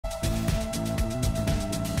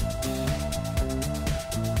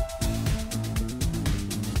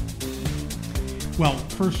Well,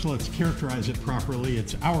 first, let's characterize it properly.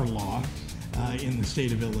 It's our law in the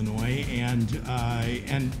state of Illinois, and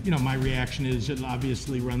you know, my reaction is it'll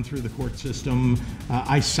obviously run through the court system.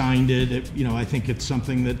 I signed it. I think it's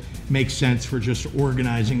something that makes sense for just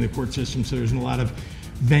organizing the court system, so there's a lot of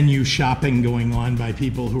venue shopping going on by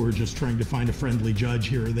people who are just trying to find a friendly judge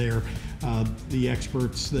here or there. The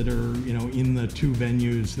experts that are, in the two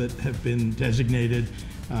venues that have been designated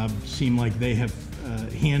seem like they have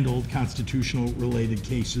handled constitutional related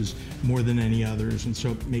cases more than any others, and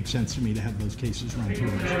so it makes sense to me to have those cases run through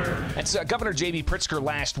us. That's Governor J.B. Pritzker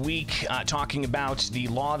last week talking about the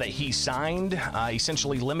law that he signed,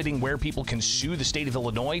 essentially limiting where people can sue the state of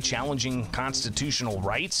Illinois, challenging constitutional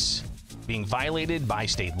rights being violated by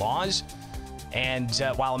state laws. And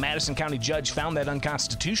while a Madison County judge found that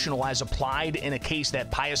unconstitutional as applied in a case that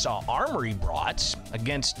Piasaw Armory brought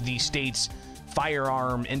against the state's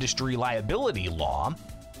firearm industry liability law,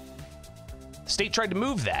 the state tried to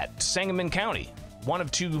move that to Sangamon County, one of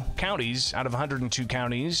two counties out of 102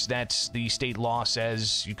 counties that the state law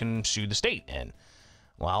says you can sue the state in.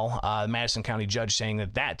 Well, Madison County judge saying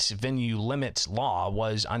that venue limit law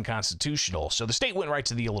was unconstitutional. So the state went right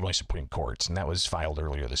to the Illinois Supreme Court, and that was filed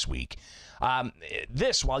earlier this week.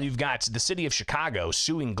 This, while you've got the city of Chicago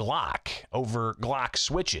suing Glock over Glock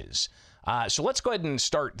switches. So let's go ahead and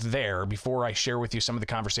start there before I share with you some of the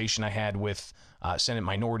conversation I had with Senate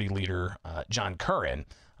Minority Leader John Curran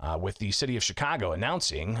with the city of Chicago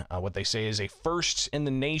announcing what they say is a first in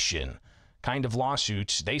the nation kind of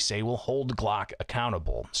lawsuit they say will hold Glock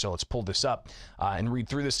accountable. So let's pull this up and read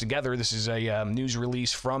through this together. This is a news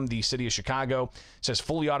release from the city of Chicago. It says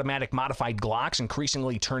fully automatic modified Glocks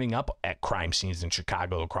increasingly turning up at crime scenes in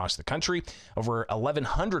Chicago across the country. Over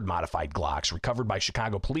 1,100 modified Glocks recovered by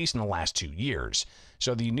Chicago police in the last 2 years.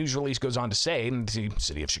 So the news release goes on to say the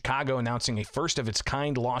city of Chicago announcing a first of its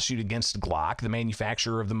kind lawsuit against Glock, the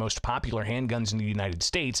manufacturer of the most popular handguns in the United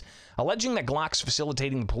States, alleging that Glock's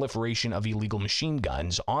facilitating the proliferation of illegal machine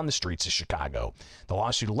guns on the streets of Chicago. The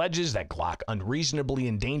lawsuit alleges that Glock unreasonably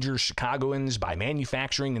endangers Chicagoans by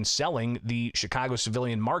manufacturing and selling the Chicago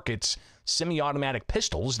civilian market's semi-automatic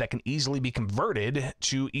pistols that can easily be converted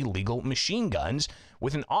to illegal machine guns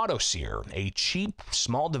with an auto-sear, a cheap,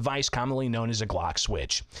 small device commonly known as a Glock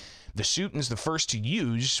switch. The suit is the first to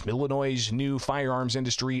use Illinois' new Firearms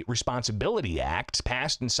Industry Responsibility Act,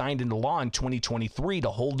 passed and signed into law in 2023 to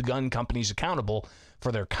hold gun companies accountable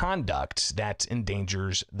for their conduct that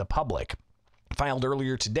endangers the public. Filed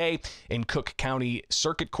earlier today in Cook County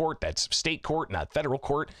Circuit Court, that's state court, not federal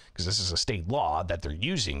court, because this is a state law that they're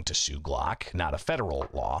using to sue Glock, not a federal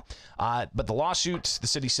law. But the lawsuit, the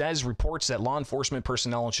city says, reports that law enforcement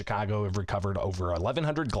personnel in Chicago have recovered over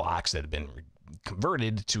 1,100 Glocks that have been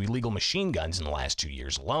converted to illegal machine guns in the last 2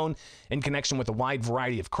 years alone, in connection with a wide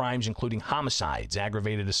variety of crimes, including homicides,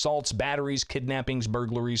 aggravated assaults, batteries, kidnappings,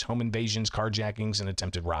 burglaries, home invasions, carjackings, and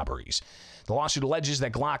attempted robberies. The lawsuit alleges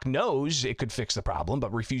that Glock knows it could fix the problem,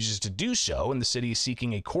 but refuses to do so, and the city is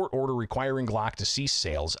seeking a court order requiring Glock to cease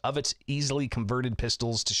sales of its easily converted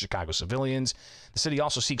pistols to Chicago civilians. The city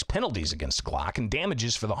also seeks penalties against Glock and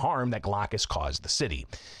damages for the harm that Glock has caused the city.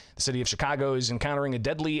 The city of Chicago is encountering a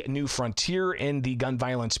deadly new frontier in the gun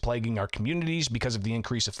violence plaguing our communities because of the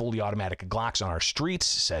increase of fully automatic Glocks on our streets,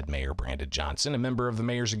 said Mayor Brandon Johnson, a member of the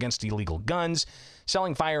Mayors Against Illegal Guns.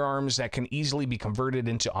 Selling firearms that can easily be converted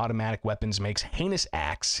into automatic weapons makes heinous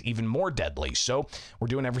acts even more deadly. So we're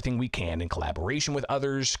doing everything we can in collaboration with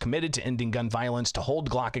others committed to ending gun violence to hold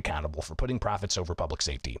Glock accountable for putting profits over public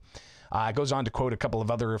safety. It goes on to quote a couple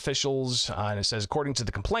of other officials, and it says, according to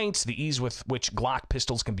the complaints, the ease with which Glock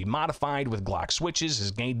pistols can be modified with Glock switches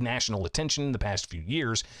has gained national attention in the past few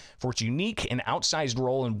years for its unique and outsized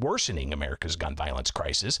role in worsening America's gun violence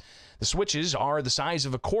crisis. The switches are the size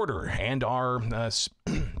of a quarter and are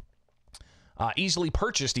easily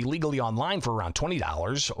purchased illegally online for around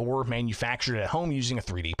 $20 or manufactured at home using a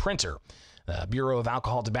 3D printer. The Bureau of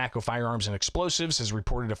Alcohol, Tobacco, Firearms, and Explosives has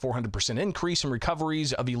reported a 400% increase in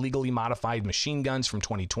recoveries of illegally modified machine guns from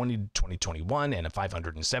 2020 to 2021 and a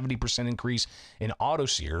 570% increase in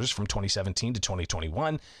auto-sears from 2017 to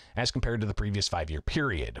 2021 as compared to the previous 5-year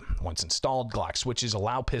period. Once installed, Glock switches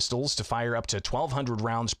allow pistols to fire up to 1,200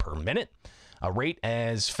 rounds per minute, a rate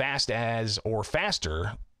as fast as or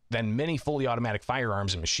faster than many fully automatic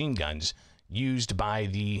firearms and machine guns used by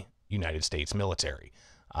the United States military.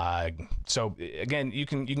 So again, you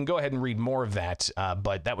can go ahead and read more of that,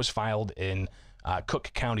 but that was filed in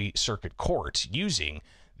Cook County Circuit Court using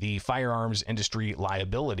the firearms industry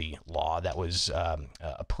liability law that was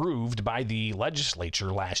approved by the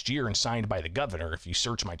legislature last year and signed by the governor. If you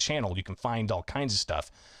search my channel, you can find all kinds of stuff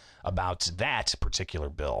about that particular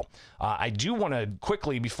bill. I do want to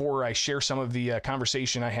quickly, before I share some of the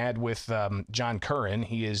conversation I had with John Curran,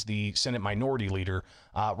 he is the Senate Minority Leader,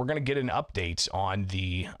 we're going to get an update on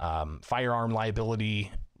the Firearm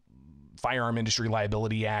Industry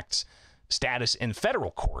Liability Act's status in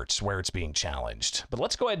federal courts where it's being challenged. But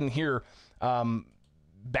let's go ahead and hear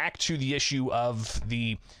back to the issue of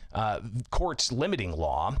the court's limiting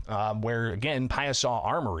law, where, again, Piasaw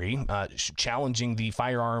Armory challenging the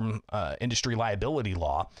firearm industry liability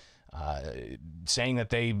law, saying that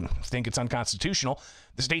they think it's unconstitutional.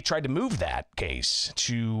 The state tried to move that case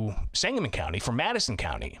to Sangamon County from Madison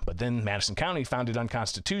County, but then Madison County found it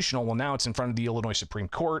unconstitutional. Well, now it's in front of the Illinois Supreme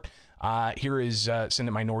Court. Here is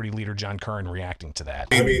Senate Minority Leader John Curran reacting to that.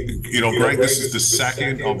 I mean, Greg, this is the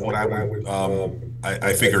second of what I would,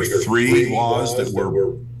 I think are three laws that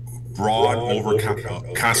were broad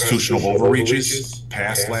constitutional overreaches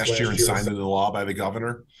passed last year and signed into law by the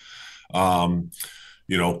governor.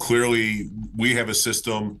 Clearly we have a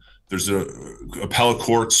system. There's a appellate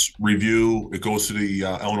court's review. It goes to the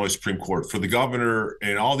Illinois Supreme Court. For the governor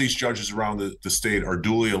and all these judges around the state are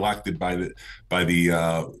duly elected by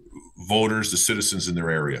the voters, the citizens in their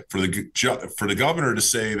area. For the governor to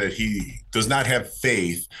say that he does not have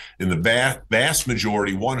faith in the vast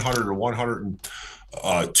majority, 100 or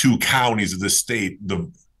 102 counties of this state, the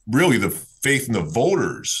faith in the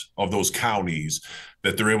voters of those counties,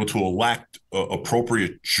 that they're able to elect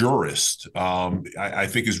appropriate jurists, I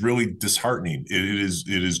think is really disheartening.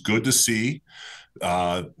 It is good to see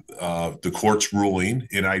the court's ruling,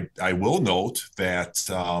 and I will note that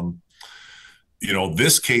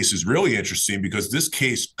this case is really interesting because this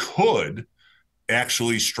case could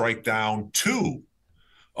actually strike down two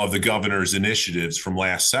of the governor's initiatives from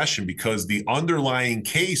last session, because the underlying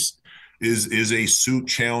case is a suit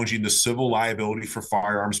challenging the civil liability for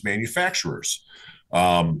firearms manufacturers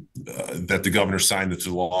that the governor signed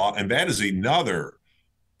into law. And that is another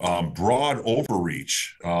broad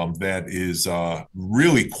overreach that is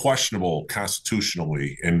really questionable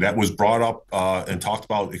constitutionally. And that was brought up and talked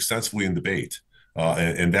about extensively in debate.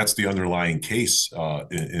 And that's the underlying case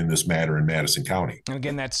in this matter in Madison County. And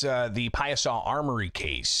again, that's the Piasaw Armory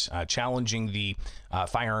case challenging the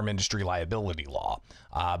firearm industry liability law.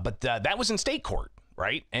 But that was in state court,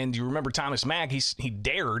 right? And you remember Thomas Mack, he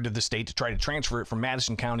dared the state to try to transfer it from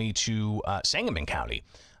Madison County to Sangamon County.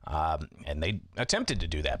 And they attempted to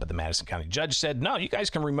do that, but the Madison County judge said, no, you guys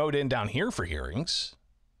can remote in down here for hearings.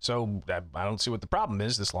 So I don't see what the problem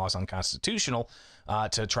is. This law is unconstitutional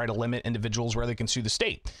to try to limit individuals where they can sue the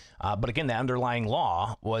state. But again, the underlying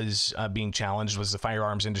law was being challenged was the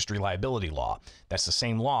firearms industry liability law. That's the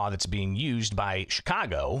same law that's being used by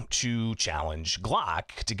Chicago to challenge Glock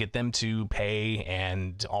to get them to pay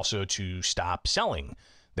and also to stop selling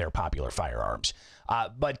their popular firearms.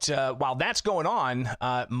 But while that's going on,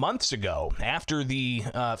 months ago, after the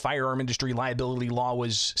firearm industry liability law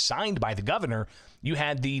was signed by the governor, you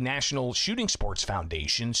had the National Shooting Sports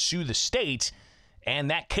Foundation sue the state.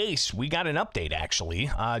 And that case, we got an update,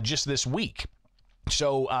 actually, just this week.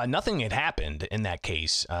 So nothing had happened in that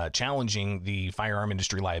case challenging the firearm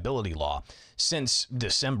industry liability law since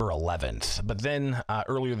December 11th. But then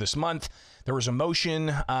earlier this month, there was a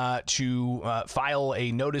motion to file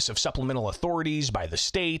a notice of supplemental authorities by the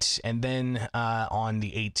state. And then on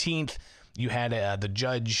the 18th, you had the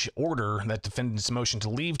judge order that defendant's motion to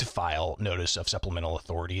leave to file notice of supplemental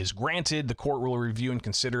authority is granted. The court will review and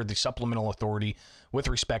consider the supplemental authority with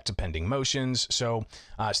respect to pending motions. So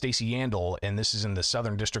Stacey Yandel, and this is in the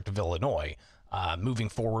Southern District of Illinois, moving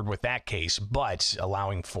forward with that case, but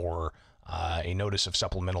allowing for a notice of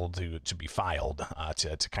supplemental to be filed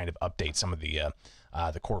to kind of update some of the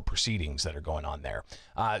court proceedings that are going on there.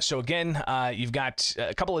 So again, you've got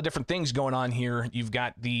a couple of different things going on here. You've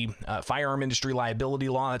got the firearm industry liability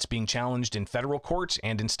law that's being challenged in federal courts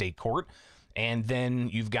and in state court. And then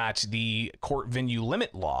you've got the court venue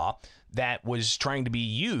limit law that was trying to be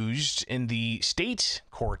used in the state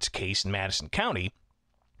court's case in Madison County.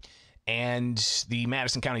 And the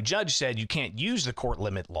Madison County judge said you can't use the court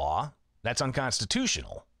limit law. That's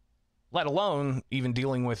unconstitutional, let alone even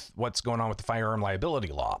dealing with what's going on with the firearm liability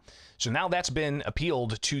law. So now that's been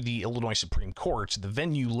appealed to the Illinois Supreme Court, the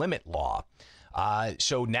venue limit law.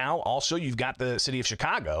 So now also you've got the city of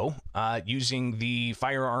Chicago using the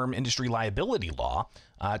firearm industry liability law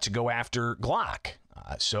to go after Glock.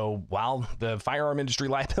 So while the firearm industry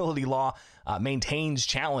liability law maintains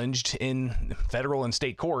challenged in federal and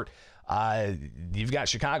state court, you've got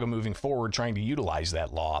Chicago moving forward trying to utilize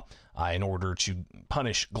that law in order to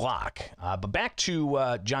punish Glock. But back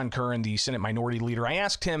to John Curran, the Senate Minority Leader. I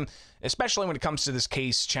asked him, especially when it comes to this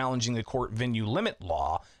case challenging the court venue limit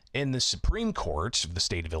law in the Supreme Court of the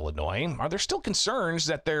state of Illinois, are there still concerns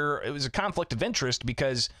that it was a conflict of interest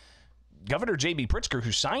because Governor J.B. Pritzker,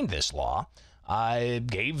 who signed this law,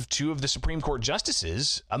 gave two of the Supreme Court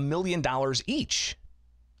justices $1 million each,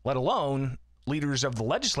 let alone leaders of the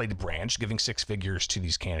legislative branch giving six figures to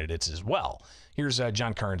these candidates as well. Here's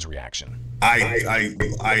John Curran's reaction. I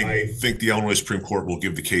think the Illinois Supreme Court will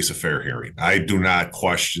give the case a fair hearing. I do not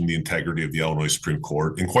question the integrity of the Illinois Supreme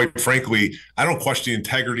Court. And quite frankly, I don't question the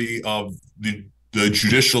integrity of the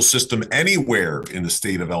judicial system anywhere in the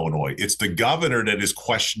state of Illinois. It's the governor that is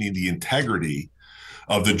questioning the integrity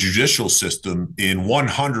of the judicial system in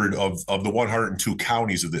 100 of the 102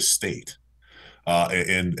 counties of this state.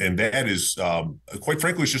 And that is, quite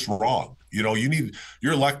frankly, it's just wrong. You know,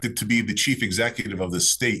 you're elected to be the chief executive of the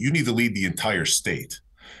state. You need to lead the entire state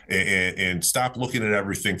and stop looking at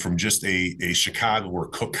everything from just a Chicago or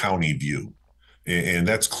Cook County view. And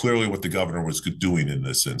that's clearly what the governor was doing in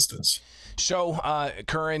this instance. So,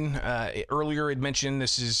 Curran, earlier had mentioned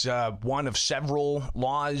this is one of several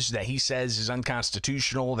laws that he says is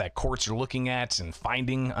unconstitutional that courts are looking at and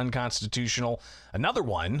finding unconstitutional. Another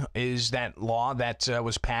one is that law that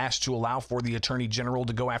was passed to allow for the Attorney General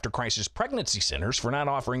to go after crisis pregnancy centers for not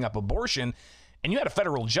offering up abortion. And you had a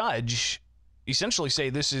federal judge essentially say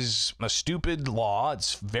this is a stupid law.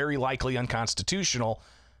 It's very likely unconstitutional.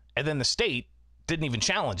 And then the state didn't even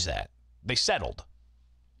challenge that. They settled.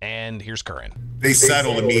 And here's Curran. They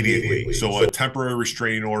settled immediately. So a temporary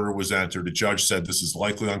restraining order was entered. The judge said this is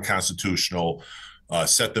likely unconstitutional,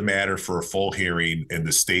 set the matter for a full hearing, and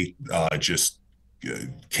the state just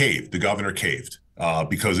caved. The governor caved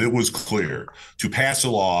because it was clear to pass a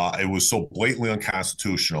law. It was so blatantly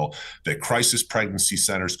unconstitutional that crisis pregnancy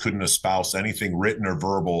centers couldn't espouse anything written or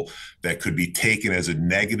verbal that could be taken as a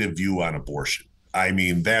negative view on abortion. I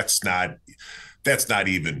mean, that's not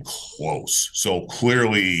even close. So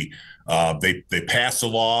clearly, they passed a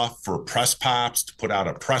law for press pops to put out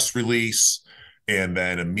a press release, and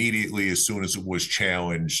then immediately, as soon as it was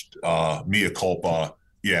challenged, mea culpa.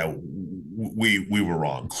 Yeah, we were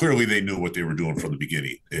wrong. Clearly, they knew what they were doing from the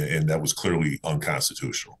beginning, and that was clearly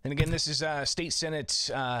unconstitutional. And again, this is State Senate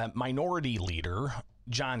Minority Leader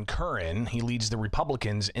John Curran. He leads the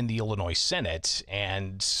Republicans in the Illinois Senate,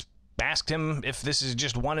 and asked him if this is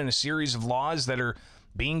just one in a series of laws that are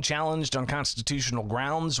being challenged on constitutional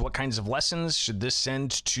grounds. What kinds of lessons should this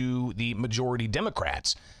send to the majority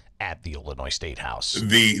Democrats at the Illinois State House?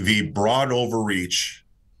 The broad overreach,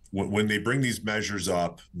 when they bring these measures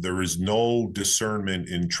up, there is no discernment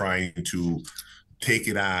in trying to take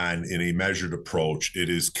it on in a measured approach. It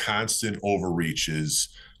is constant overreaches.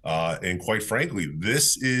 And quite frankly,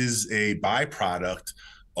 this is a byproduct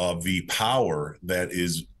of the power that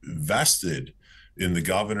is vested in the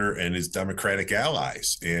governor and his Democratic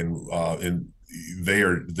allies, and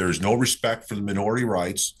there's no respect for the minority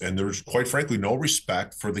rights, and there's quite frankly no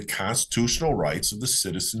respect for the constitutional rights of the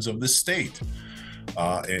citizens of this state,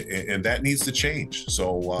 and that needs to change.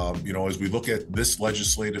 So as we look at this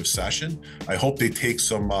legislative session, I hope they take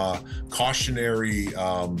some cautionary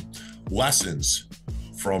lessons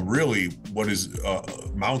from really what is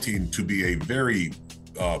mounting to be a very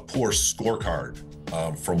poor scorecard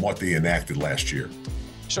from what they enacted last year.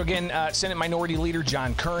 So again, Senate Minority Leader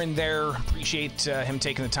John Curran there. Appreciate him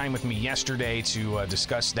taking the time with me yesterday to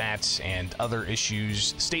discuss that and other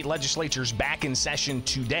issues. The state legislature's back in session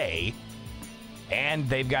today, and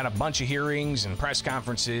they've got a bunch of hearings and press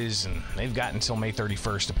conferences, and they've got until May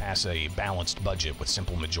 31st to pass a balanced budget with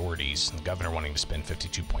simple majorities. The governor wanting to spend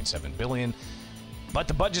 $52.7 billion. But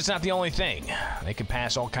the budget's not the only thing. They could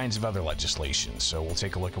pass all kinds of other legislation. So we'll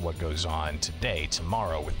take a look at what goes on today,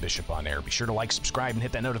 tomorrow with Bishop on Air. Be sure to like, subscribe, and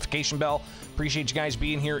hit that notification bell. Appreciate you guys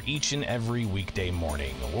being here each and every weekday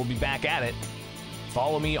morning. We'll be back at it.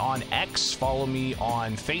 Follow me on X, follow me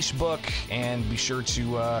on Facebook, and be sure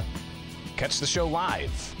to catch the show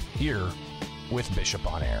live here with Bishop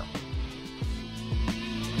on Air.